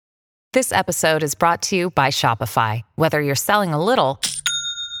This episode is brought to you by Shopify. Whether you're selling a little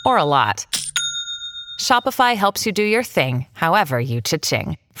or a lot, Shopify helps you do your thing, however you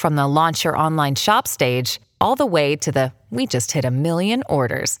cha-ching. From the launch your online shop stage, all the way to the we just hit 1 million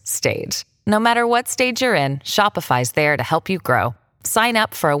orders stage. No matter what stage you're in, Shopify's there to help you grow. Sign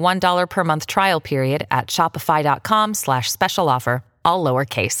up for a $1 per month trial period at shopify.com/special offer, all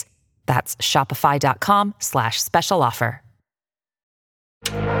lowercase. That's shopify.com/special offer.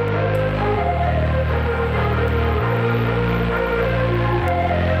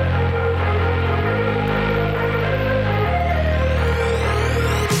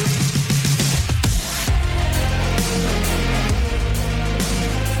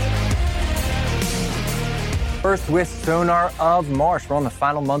 First with Sonar of Marsh. We're on the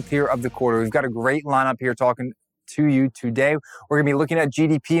final month here of the quarter. We've got a great lineup here talking to you today. We're going to be looking at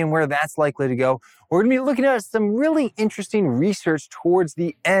GDP and where that's likely to go. We're going to be looking at some really interesting research towards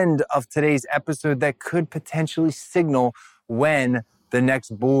the end of today's episode that could potentially signal when the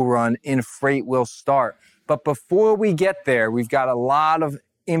next bull run in freight will start. But before we get there, we've got a lot of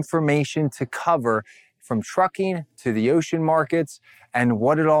information to cover, from trucking to the ocean markets and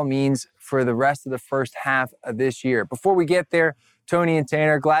what it all means for the rest of the first half of this year. Before we get there, Tony and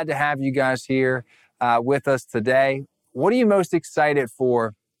Tanner, glad to have you guys here with us today. What are you most excited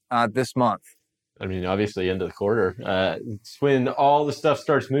for this month? I mean, obviously, end of the quarter. It's when all the stuff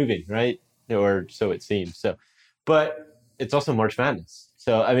starts moving, right? Or so it seems. So, but it's also March Madness.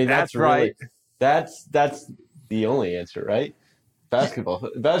 So, I mean, that's really, right. That's the only answer, right?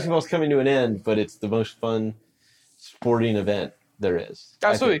 Basketball's coming to an end, but it's the most fun sporting event there is.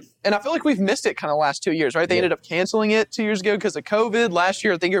 Absolutely. And I feel like we've missed it kind of the last 2 years, right? They ended up canceling it 2 years ago because of COVID. Last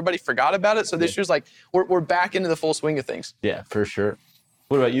year, I think everybody forgot about it. So this year's like, we're back into the full swing of things. Yeah, for sure.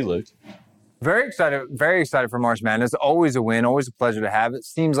 What about you, Luke? Very excited for March Madness. Always a win, always a pleasure to have it.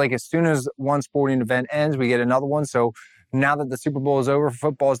 Seems like as soon as one sporting event ends, we get another one. So now that the Super Bowl is over,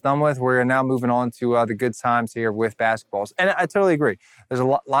 football is done with, we're now moving on to the good times here with basketballs. And I totally agree. There's a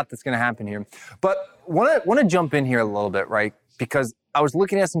lot that's going to happen here. But want to jump in here a little bit, right? Because I was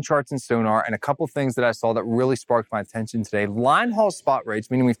looking at some charts in Sonar, and a couple things that I saw that really sparked my attention today. Line haul spot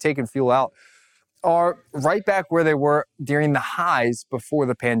rates, meaning we've taken fuel out, are right back where they were during the highs before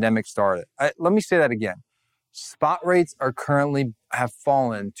the pandemic started. Let me say that again. Spot rates are currently have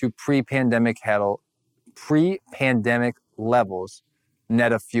fallen to pre-pandemic levels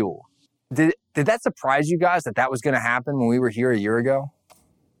net of fuel. Did that surprise you guys that was going to happen when we were here a year ago?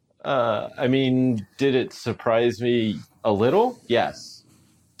 I mean, did it surprise me a little? Yes.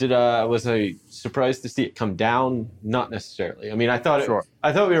 Was I surprised to see it come down? Not necessarily. I mean, I thought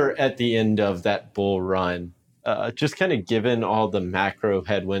we were at the end of that bull run, just kind of given all the macro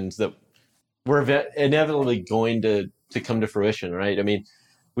headwinds that were inevitably going to come to fruition, right? I mean,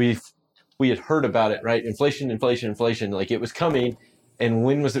 we had heard about it, right? Inflation, like it was coming. And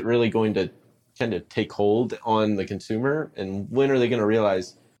when was it really going to kind of take hold on the consumer? And when are they going to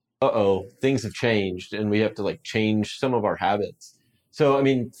realize, things have changed and we have to like change some of our habits? So, I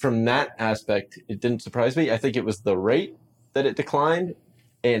mean, from that aspect, it didn't surprise me. I think it was the rate that it declined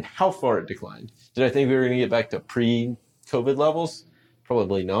and how far it declined. Did I think we were going to get back to pre-COVID levels?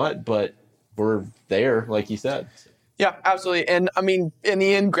 Probably not, but we're there, like you said. Yeah, absolutely. And I mean, in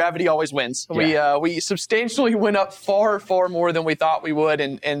the end, gravity always wins. Yeah. We substantially went up far, far more than we thought we would.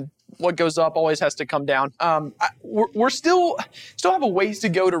 And what goes up always has to come down. We're still have a ways to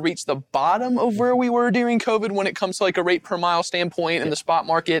go to reach the bottom of where we were during COVID when it comes to like a rate per mile standpoint in the spot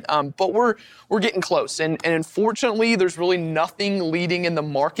market. But we're getting close. And unfortunately, there's really nothing leading in the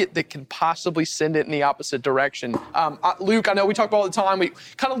market that can possibly send it in the opposite direction. Luke, I know we talk about all the time. We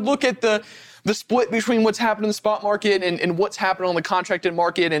kind of look at the split between what's happening in the spot market and what's happening on the contracted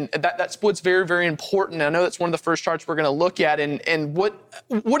market, and that split's very, very important. I know that's one of the first charts we're going to look at. And what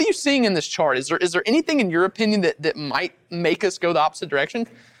are you seeing in this chart? Is there anything in your opinion that might make us go the opposite direction?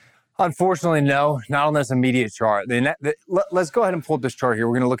 Unfortunately, no, not on this immediate chart. Let's go ahead and pull up this chart here.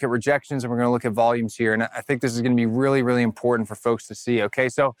 We're going to look at rejections and we're going to look at volumes here. And I think this is going to be really, really important for folks to see. Okay,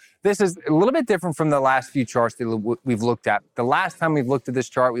 so this is a little bit different from the last few charts that we've looked at. The last time we've looked at this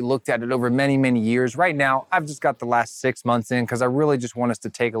chart, we looked at it over many, many years. Right now, I've just got the last 6 months in because I really just want us to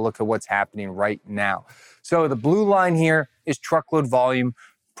take a look at what's happening right now. So the blue line here is truckload volume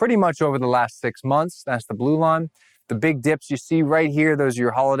pretty much over the last 6 months. That's the blue line. The big dips you see right here, those are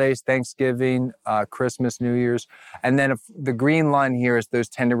your holidays, Thanksgiving, Christmas, New Year's. And then the green line here is those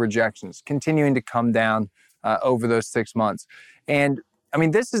tender rejections continuing to come down over those 6 months. And I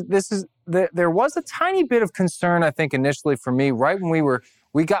mean, there was a tiny bit of concern, I think, initially for me, right when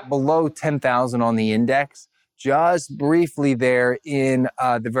we got below 10,000 on the index, just briefly there in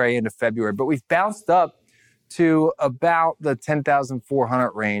the very end of February. But we've bounced up to about the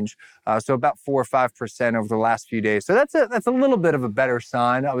 10,400 range, so about 4 or 5% over the last few days. So that's a little bit of a better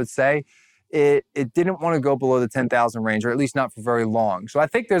sign, I would say. It didn't want to go below the 10,000 range, or at least not for very long. So I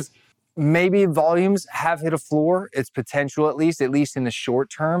think there's maybe volumes have hit a floor. It's potential, at least in the short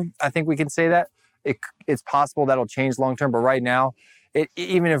term. I think we can say that. It's possible that'll change long term, but right now,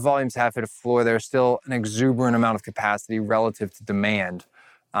 even if volumes have hit a floor, there's still an exuberant amount of capacity relative to demand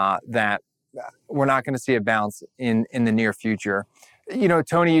that we're not going to see a bounce in the near future. You know,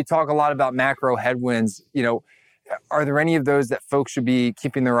 Tony, you talk a lot about macro headwinds. You know, are there any of those that folks should be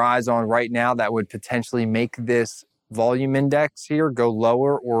keeping their eyes on right now that would potentially make this volume index here go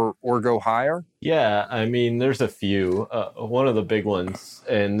lower or go higher? Yeah, I mean, there's a few. One of the big ones,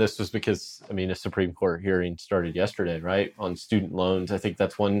 and this was because, I mean, a Supreme Court hearing started yesterday, right, on student loans. I think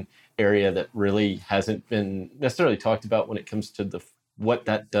that's one area that really hasn't been necessarily talked about when it comes to what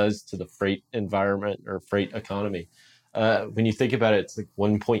that does to the freight environment or freight economy. When you think about it, it's like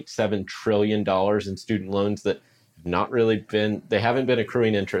 $1.7 trillion in student loans that they haven't been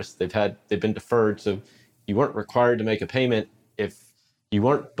accruing interest. They've been deferred. So you weren't required to make a payment if you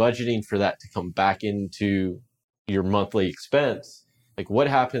weren't budgeting for that to come back into your monthly expense. Like, what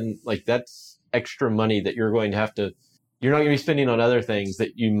happened? Like, that's extra money that you're not going to be spending on other things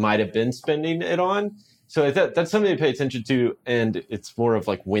that you might have been spending it on. So that's something to pay attention to. And it's more of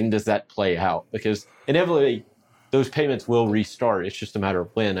like, when does that play out? Because inevitably those payments will restart. It's just a matter of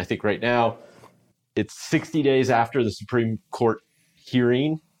when. I think right now it's 60 days after the Supreme Court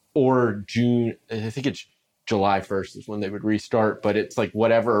hearing, or June. I think it's July 1st is when they would restart, but it's like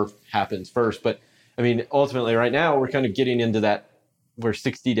whatever happens first. But I mean, ultimately right now we're kind of getting into that where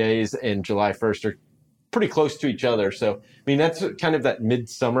 60 days and July 1st are pretty close to each other. So, I mean, that's kind of that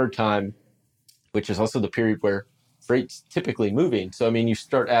midsummer time, which is also the period where freight's typically moving. So, I mean, you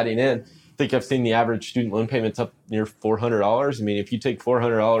start adding in, I think I've seen the average student loan payments up near $400. I mean, if you take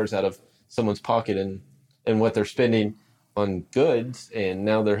 $400 out of someone's pocket and what they're spending on goods, and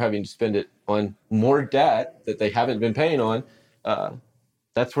now they're having to spend it on more debt that they haven't been paying on,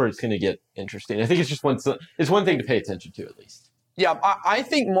 that's where it's going to get interesting. I think it's just one thing to pay attention to, at least. Yeah, I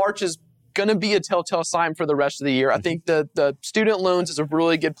think March is going to be a telltale sign for the rest of the year. I think the student loans is a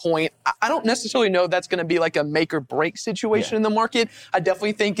really good point. I don't necessarily know that's going to be like a make or break situation in the market. I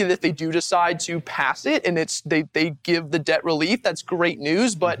definitely think that if they do decide to pass it and they give the debt relief, that's great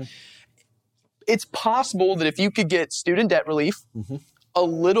news. But it's possible that if you could get student debt relief, a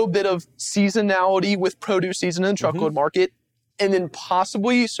little bit of seasonality with produce season in the truckload market, and then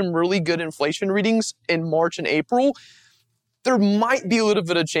possibly some really good inflation readings in March and April, there might be a little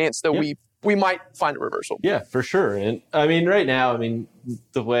bit of chance that we might find a reversal. Yeah, for sure. And I mean, right now,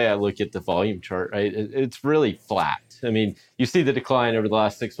 the way I look at the volume chart, right, it's really flat. I mean, you see the decline over the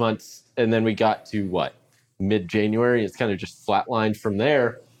last 6 months, and then we got to mid-January. It's kind of just flatlined from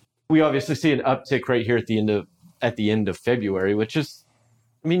there. We obviously see an uptick right here at the end of February, which is,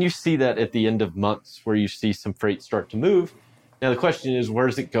 I mean, you see that at the end of months where you see some freight start to move. Now, the question is, where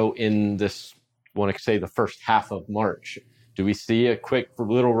does it go in this, I want to say, the first half of March? Do we see a quick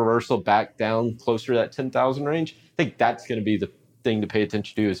little reversal back down closer to that 10,000 range? I think that's going to be the thing to pay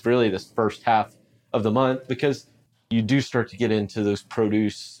attention to, is really this first half of the month, because you do start to get into those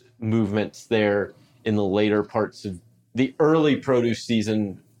produce movements there in the later parts of the early produce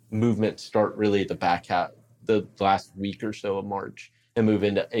season. Movements start really at the back half, the last week or so of March, and move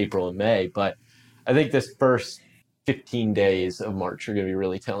into April and May. But I think this first 15 days of March are going to be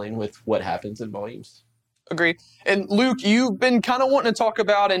really telling with what happens in volumes. Agree. And Luke, you've been kind of wanting to talk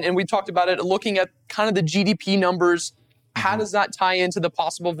about, and we talked about it, looking at kind of the GDP numbers. How does that tie into the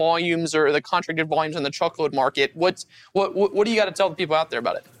possible volumes or the contracted volumes in the truckload market? What do you got to tell the people out there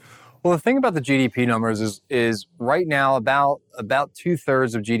about it? Well, the thing about the GDP numbers is right now about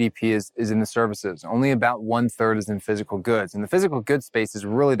 2/3 of GDP is in the services. Only about 1/3 is in physical goods. And the physical goods space is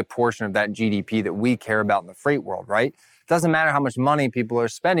really the portion of that GDP that we care about in the freight world, right? It doesn't matter how much money people are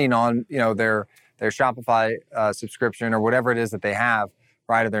spending on, their Shopify subscription or whatever it is that they have,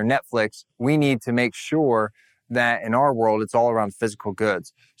 right, or their Netflix. We need to make sure that in our world, it's all around physical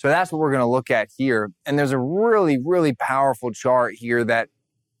goods. So that's what we're going to look at here. And there's a really, really powerful chart here that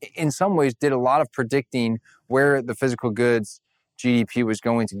in some ways did a lot of predicting where the physical goods GDP was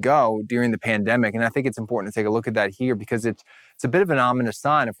going to go during the pandemic. And I think it's important to take a look at that here because it's a bit of an ominous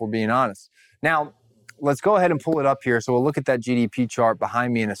sign if we're being honest. Now, let's go ahead and pull it up here. So we'll look at that GDP chart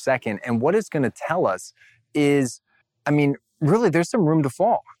behind me in a second. And what it's going to tell us is, really there's some room to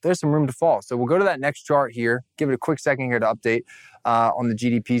fall. So we'll go to that next chart here, give it a quick second here to update on the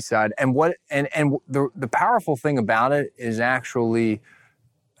GDP side. And the powerful thing about it is actually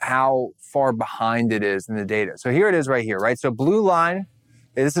how far behind it is in the data. So here it is right here, right? So blue line,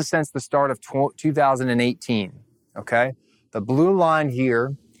 this is since the start of 2018, okay? The blue line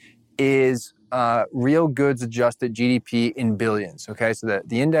here is real goods adjusted GDP in billions, okay? So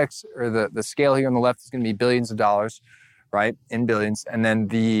the index or the scale here on the left is going to be billions of dollars, right? In billions. And then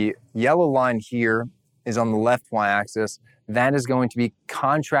the yellow line here is on the left y-axis. That is going to be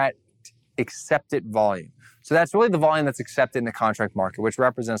contract accepted volume. So that's really the volume that's accepted in the contract market, which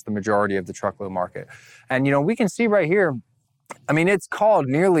represents the majority of the truckload market. And, we can see right here, I mean, it's called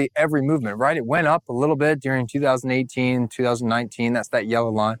nearly every movement, right? It went up a little bit during 2018, 2019. That's that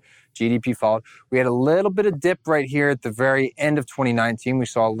yellow line. GDP followed. We had a little bit of dip right here at the very end of 2019. We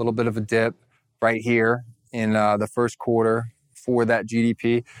saw a little bit of a dip right here in the first quarter for that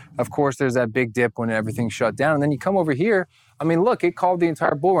GDP. Of course, there's that big dip when everything shut down. And then you come over here. I mean, look, it called the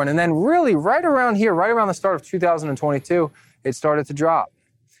entire bull run. And then really right around here, right around the start of 2022, it started to drop.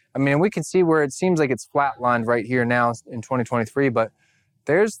 I mean, we can see where it seems like it's flatlined right here now in 2023, but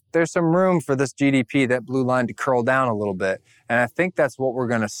there's some room for this GDP, that blue line, to curl down a little bit. And I think that's what we're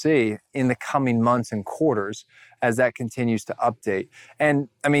going to see in the coming months and quarters as that continues to update. And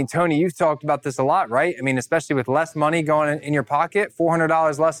I mean, Tony, you've talked about this a lot, right? I mean, especially with less money going in your pocket,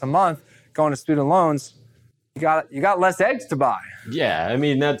 $400 less a month going to student loans, you got less eggs to buy. Yeah, I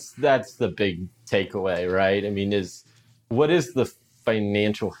mean, that's the big takeaway, right? I mean, what is the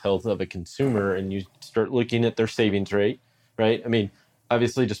financial health of a consumer? And you start looking at their savings rate, right? I mean,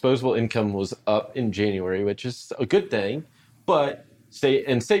 obviously, disposable income was up in January, which is a good thing, but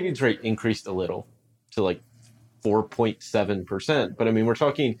savings rate increased a little to like 4.7%. But I mean, we're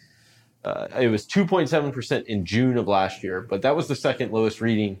talking, it was 2.7% in June of last year, but that was the second lowest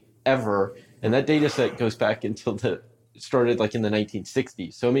reading ever. And that data set goes back until started like in the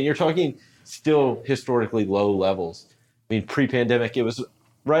 1960s. So, I mean, you're talking still historically low levels. I mean, pre-pandemic, it was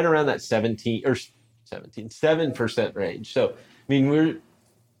right around that 7% range. So, I mean,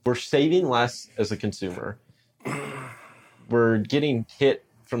 we're saving less as a consumer. We're getting hit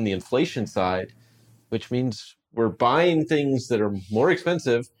from the inflation side, which means we're buying things that are more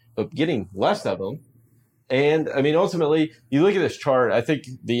expensive, but getting less of them. And I mean, ultimately, you look at this chart, I think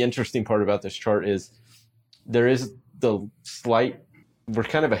the interesting part about this chart is there is the slight, we're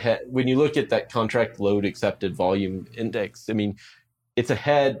kind of ahead. When you look at that contract load accepted volume index, I mean, it's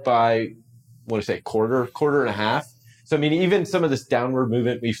ahead by, quarter and a half. So, I mean, even some of this downward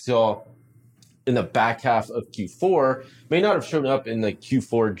movement we saw in the back half of Q4 may not have shown up in the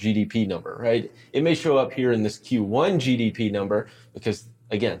Q4 GDP number, right? It may show up here in this Q1 GDP number because,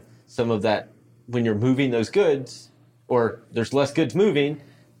 again, some of that, when you're moving those goods or there's less goods moving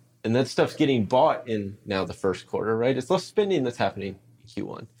and that stuff's getting bought in now the first quarter, right? It's less spending that's happening in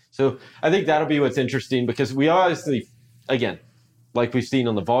Q1. So I think that'll be what's interesting because we obviously, again, like we've seen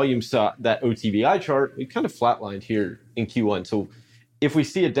on the volume side, that OTBI chart, we kind of flatlined here in Q1. So if we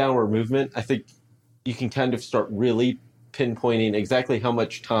see a downward movement, I think you can kind of start really pinpointing exactly how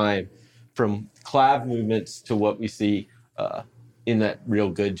much time from CLAV movements to what we see in that real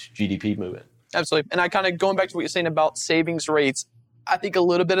goods GDP movement. Absolutely. And I kind of going back to what you're saying about savings rates, I think a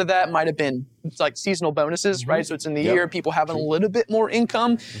little bit of that might have been like seasonal bonuses, right? So it's in the year, people having a little bit more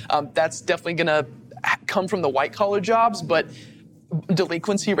income. That's definitely going to come from the white collar jobs, but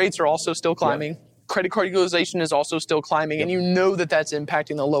delinquency rates are also still climbing. Credit card utilization is also still climbing, and you know that that's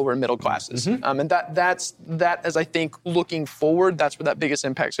impacting the lower middle classes. And that's as I think looking forward, that's where that biggest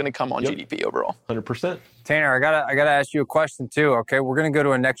impact is going to come on GDP overall. 100%. Tanner, I gotta ask you a question too. Okay, we're going to go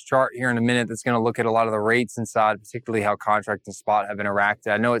to a next chart here in a minute that's going to look at a lot of the rates inside, particularly how contract and spot have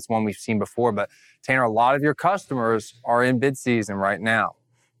interacted. I know it's one we've seen before, but Tanner, a lot of your customers are in bid season right now.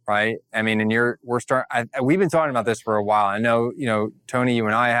 Right. I mean, and we've been talking about this for a while. I know, Tony, you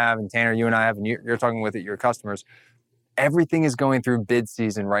and I have, and Tanner, you and I have, and you're talking with your customers. Everything is going through bid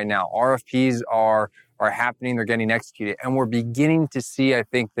season right now. RFPs are happening. They're getting executed. And we're beginning to see, I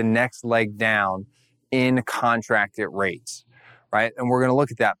think, the next leg down in contracted rates. Right. And we're going to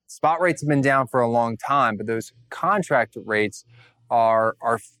look at that. Spot rates have been down for a long time, but those contracted rates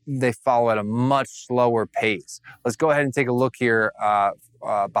they follow at a much slower pace. Let's go ahead and take a look here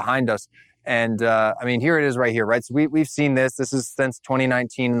behind us. And I mean, here it is right here, right? So we've seen this. This is since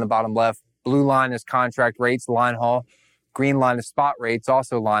 2019 in the bottom left. Blue line is contract rates, line haul. Green line is spot rates,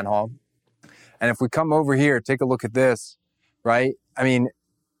 also line haul. And if we come over here, take a look at this, right? I mean,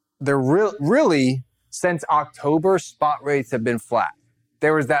 they're really, since October, spot rates have been flat.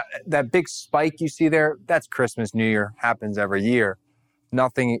 there was that big spike you see there. That's Christmas, New Year, happens every year.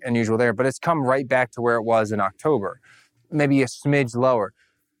 Nothing unusual there, but it's come right back to where it was in October, maybe a smidge lower.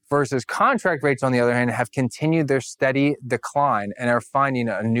 Versus contract rates, on the other hand, have continued their steady decline and are finding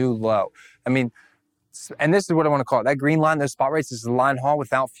a new low. I mean, and this is what I want to call it. That green line, those spot rates, this is the line haul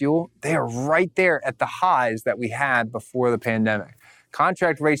without fuel. They are right there at the highs that we had before the pandemic.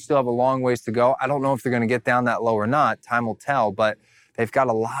 Contract rates still have a long ways to go. I don't know if they're going to get down that low or not. Time will tell, but they've got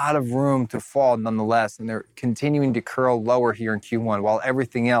a lot of room to fall nonetheless, and they're continuing to curl lower here in Q1, while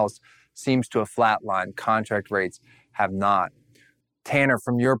everything else seems to have flatlined. Contract rates have not. Tanner,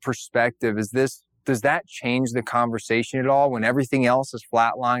 from your perspective, does that change the conversation at all when everything else is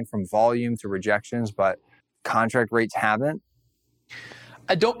flatlined from volume to rejections, but contract rates haven't?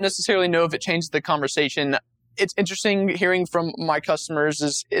 I don't necessarily know if it changed the conversation. It's interesting hearing from my customers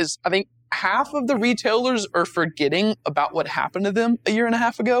is I think half of the retailers are forgetting about what happened to them a year and a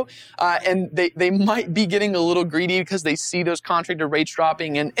half ago. And they might be getting a little greedy because they see those contractor rates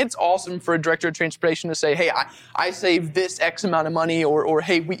dropping. And it's awesome for a director of transportation to say, hey, I saved this X amount of money, or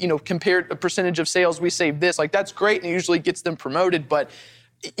hey, we, compared a percentage of sales, we saved this. Like, that's great. And it usually gets them promoted. But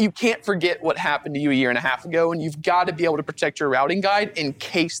you can't forget what happened to you a year and a half ago, and you've got to be able to protect your routing guide in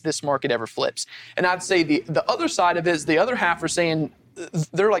case this market ever flips. And I'd say the other side of it is the other half are saying,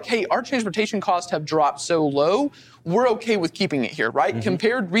 they're like, hey, our transportation costs have dropped so low, we're okay with keeping it here, right? Mm-hmm.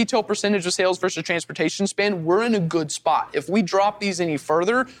 Compared retail percentage of sales versus transportation spend, we're in a good spot. If we drop these any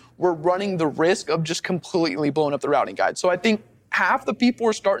further, we're running the risk of just completely blowing up the routing guide. So I think half the people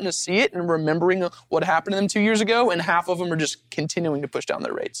are starting to see it and remembering what happened to them 2 years ago, and half of them are just continuing to push down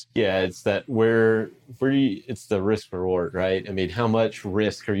their rates. Yeah, it's that it's the risk reward, right? I mean, how much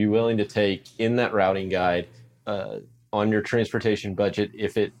risk are you willing to take in that routing guide on your transportation budget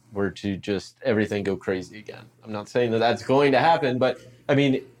if it were to just everything go crazy again? I'm not saying that that's going to happen, but I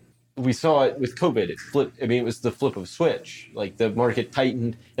mean, we saw it with COVID. It flipped. I mean, it was the flip of a switch. Like, the market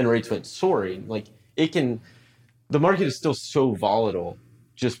tightened and rates went soaring. Like, the market is still so volatile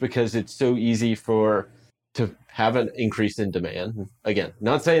just because it's so easy to have an increase in demand. Again,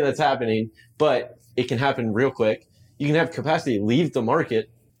 not saying that's happening, but it can happen real quick. You can have capacity leave the market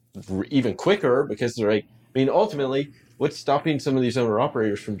even quicker because they're like, I mean, ultimately, what's stopping some of these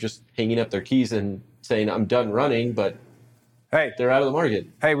owner-operators from just hanging up their keys and saying, I'm done running, but hey, they're out of the market?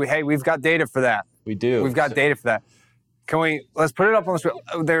 We've got data for that. We do. We've got data for that. Let's put it up on the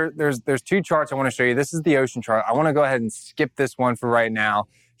screen. There's two charts I want to show you. This is the ocean chart. I want to go ahead and skip this one for right now.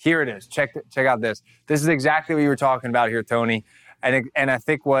 Here it is. Check out this. This is exactly what you were talking about here, Tony. And I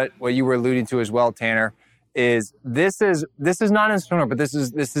think what you were alluding to as well, Tanner, is this is not in Sonar, but this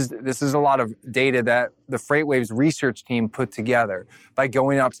is a lot of data that the FreightWaves research team put together by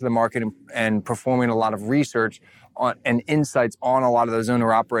going out to the market and performing a lot of research on and insights on a lot of those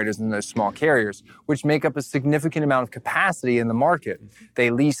owner operators and those small carriers, which make up a significant amount of capacity in the market. They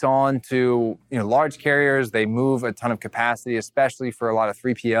lease on to large carriers. They move a ton of capacity, especially for a lot of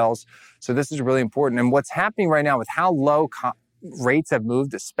 3PLs. So this is really important. And what's happening right now with how low rates have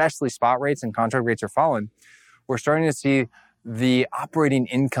moved, especially spot rates and contract rates are falling, we're starting to see the operating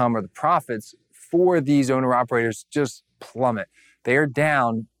income or the profits for these owner operators just plummet. They are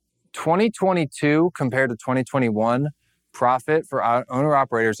down 2022 compared to 2021. Profit for owner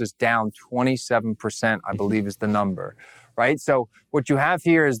operators is down 27%, I believe is the number, right? So what you have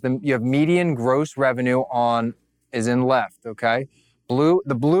here is you have median gross revenue is in left, okay?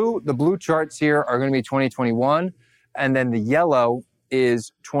 The blue charts here are going to be 2021. And then the yellow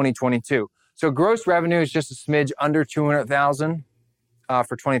is 2022. So gross revenue is just a smidge under 200,000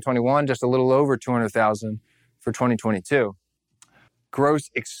 for 2021, just a little over 200,000 for 2022. Gross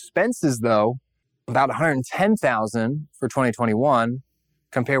expenses, though, about 110,000 for 2021,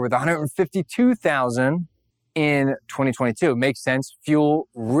 compared with 152,000 in 2022. Makes sense. Fuel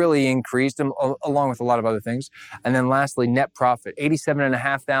really increased along with a lot of other things. And then lastly, net profit,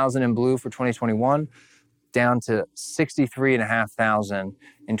 87,500 in blue for 2021. Down to 63,500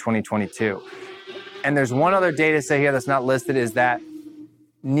 in 2022. And there's one other data set here that's not listed, is that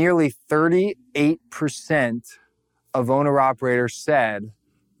nearly 38% of owner-operators said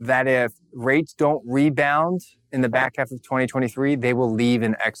that if rates don't rebound in the back half of 2023, they will leave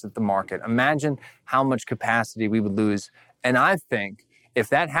and exit the market. Imagine how much capacity we would lose. And I think if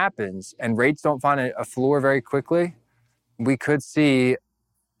that happens and rates don't find a floor very quickly, we could see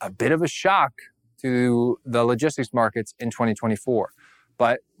a bit of a shock to the logistics markets in 2024.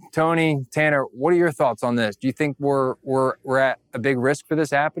 But Tony, Tanner, what are your thoughts on this? Do you think we're at a big risk for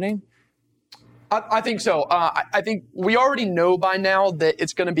this happening? I think so. I think we already know by now that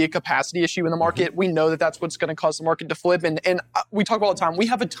it's going to be a capacity issue in the market. We know that that's what's going to cause the market to flip. And we talk about all the time. We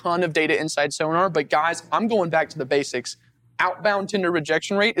have a ton of data inside Sonar, but guys, I'm going back to the basics. Outbound tender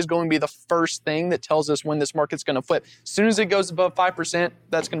rejection rate is going to be the first thing that tells us when this market's going to flip. As soon as it goes above 5%,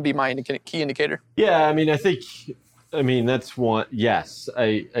 that's going to be my key indicator. Yeah, I mean, that's one. Yes,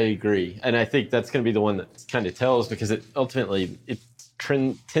 I agree. And I think that's going to be the one that kind of tells, because it ultimately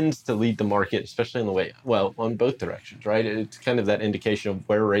tends to lead the market, especially in the way, well, on both directions, right? It's kind of that indication of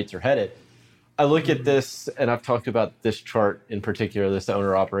where rates are headed. I look at this, and I've talked about this chart in particular, this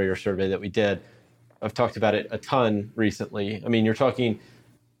owner-operator survey that we did. I've talked about it a ton recently. I mean, you're talking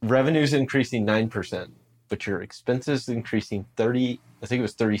revenues increasing 9%, but your expenses increasing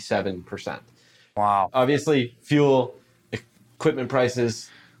 37%. Wow. Obviously, fuel, equipment prices,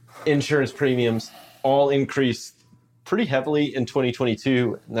 insurance premiums all increased pretty heavily in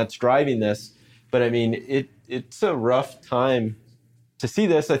 2022, and that's driving this. But I mean, it's a rough time to see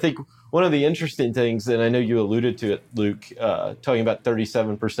this. I think one of the interesting things, and I know you alluded to it, Luke, talking about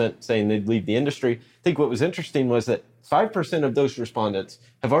 37% saying they'd leave the industry. I think what was interesting was that 5% of those respondents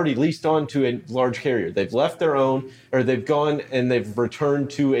have already leased on to a large carrier. They've left their own, or they've gone and they've returned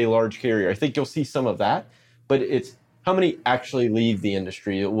to a large carrier. I think you'll see some of that, but it's how many actually leave the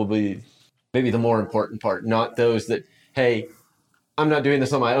industry. It will be maybe the more important part, not those that, hey, I'm not doing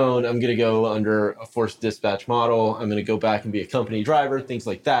this on my own. I'm going to go under a forced dispatch model. I'm going to go back and be a company driver, things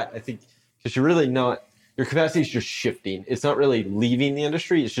like that. I think because you're really not, your capacity is just shifting. It's not really leaving the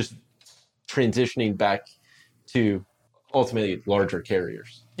industry. It's just transitioning back to ultimately larger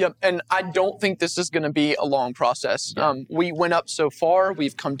carriers. Yep, and I don't think this is going to be a long process. We went up so far,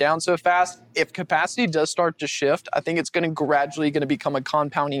 we've come down so fast. If capacity does start to shift, I think it's going to gradually become a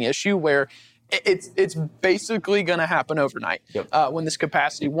compounding issue where it's basically going to happen overnight. Yep. When this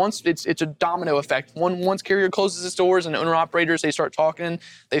capacity, once it's a domino effect. Once carrier closes its doors and owner operators, they start talking,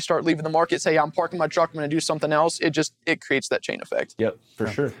 they start leaving the market, say, I'm parking my truck, I'm going to do something else. It creates that chain effect. Yep, for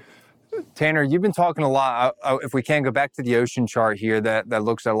sure. Tanner, you've been talking a lot. If we can go back to the ocean chart here that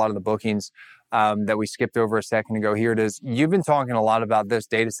looks at a lot of the bookings that we skipped over a second ago. Here it is. You've been talking a lot about this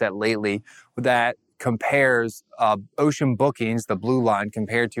data set lately that compares ocean bookings, the blue line,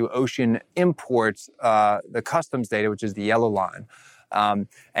 compared to ocean imports, the customs data, which is the yellow line,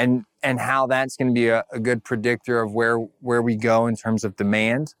 and how that's going to be a good predictor of where we go in terms of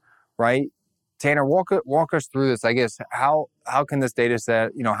demand, right? Tanner, walk us through this. I guess how can this data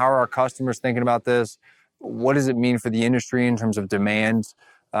set, how are our customers thinking about this? What does it mean for the industry in terms of demand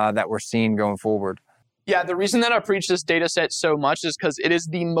that we're seeing going forward? Yeah, the reason that I preach this data set so much is because it is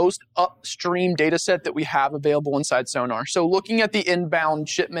the most upstream data set that we have available inside Sonar. So looking at the inbound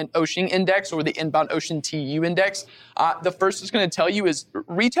shipment ocean index or the inbound ocean TU index, the first it's going to tell you is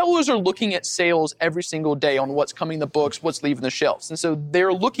retailers are looking at sales every single day on what's coming the books, what's leaving the shelves. And so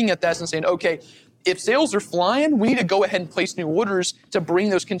they're looking at that and saying, okay, if sales are flying, we need to go ahead and place new orders to bring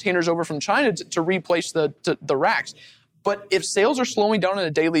those containers over from China to replace the racks. But if sales are slowing down on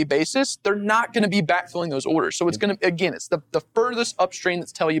a daily basis, they're not going to be backfilling those orders. So it's going to, again, it's the furthest upstream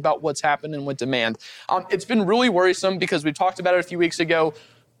that's telling you about what's happening with demand. It's been really worrisome because we talked about it a few weeks ago.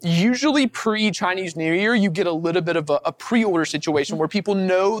 Usually pre-Chinese New Year, you get a little bit of a pre-order situation where people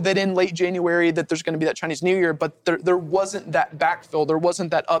know that in late January that there's going to be that Chinese New Year, but there wasn't that backfill, there wasn't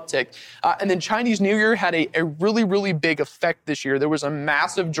that uptick. And then Chinese New Year had a really, really big effect this year. There was a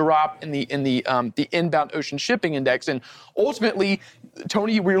massive drop in the inbound ocean shipping index. And ultimately,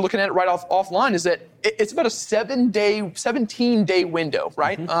 Tony, we were looking at it right offline, is that it's about a 17-day window,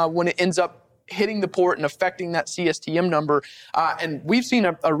 right? When it ends up hitting the port and affecting that CSTM number. And we've seen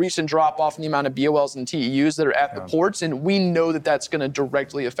a recent drop off in the amount of BOLs and TEUs that are at the ports, and we know that that's going to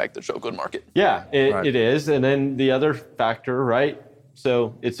directly affect the chokehold market. Yeah, it is. And then the other factor, right?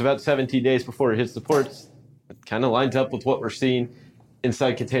 So it's about 17 days before it hits the ports. It kind of lines up with what we're seeing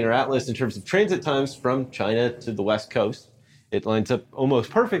inside Container Atlas in terms of transit times from China to the West Coast. It lines up almost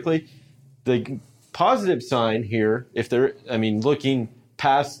perfectly. The positive sign here, looking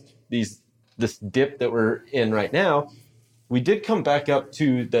past this dip that we're in right now, we did come back up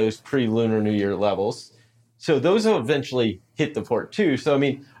to those pre-Lunar New Year levels. So those will eventually hit the port too. So, are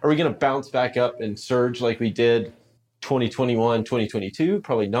we going to bounce back up and surge like we did 2021, 2022?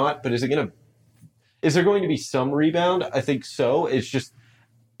 Probably not. But is there going to be some rebound? I think so. It's just,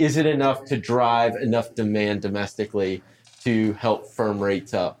 is it enough to drive enough demand domestically to help firm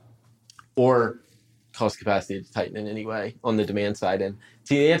rates up or cause capacity to tighten in any way on the demand side? And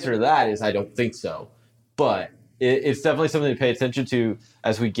the answer to that is I don't think so. But it's definitely something to pay attention to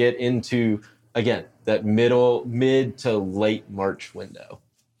as we get into, again, that mid to late March window.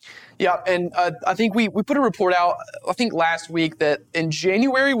 Yeah, and I think we put a report out, I think last week, that in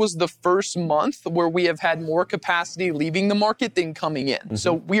January was the first month where we have had more capacity leaving the market than coming in. Mm-hmm.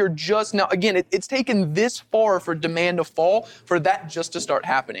 So we are just now, again, it's taken this far for demand to fall for that just to start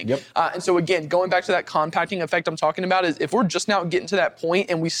happening. Yep. And so again, going back to that compacting effect I'm talking about, is if we're just now getting to that point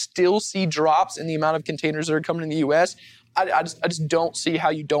and we still see drops in the amount of containers that are coming in the U.S., I just don't see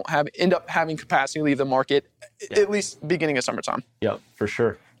how you don't end up having capacity leave the market, at least beginning of summertime. Yeah, for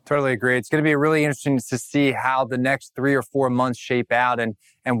sure. Totally agree. It's going to be really interesting to see how the next 3 or 4 months shape out and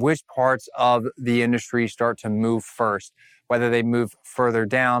which parts of the industry start to move first, whether they move further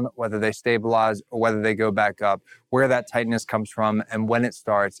down, whether they stabilize, or whether they go back up, where that tightness comes from and when it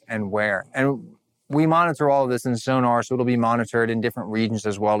starts and where. And we monitor all of this in Sonar, so it'll be monitored in different regions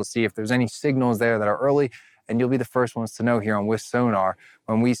as well to see if there's any signals there that are early. And you'll be the first ones to know here on With Sonar.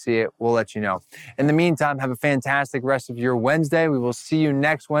 When we see it, we'll let you know. In the meantime, have a fantastic rest of your Wednesday. We will see you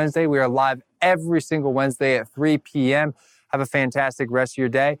next Wednesday. We are live every single Wednesday at 3 p.m. Have a fantastic rest of your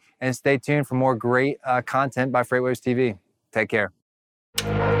day, and stay tuned for more great content by FreightWaves TV. Take care.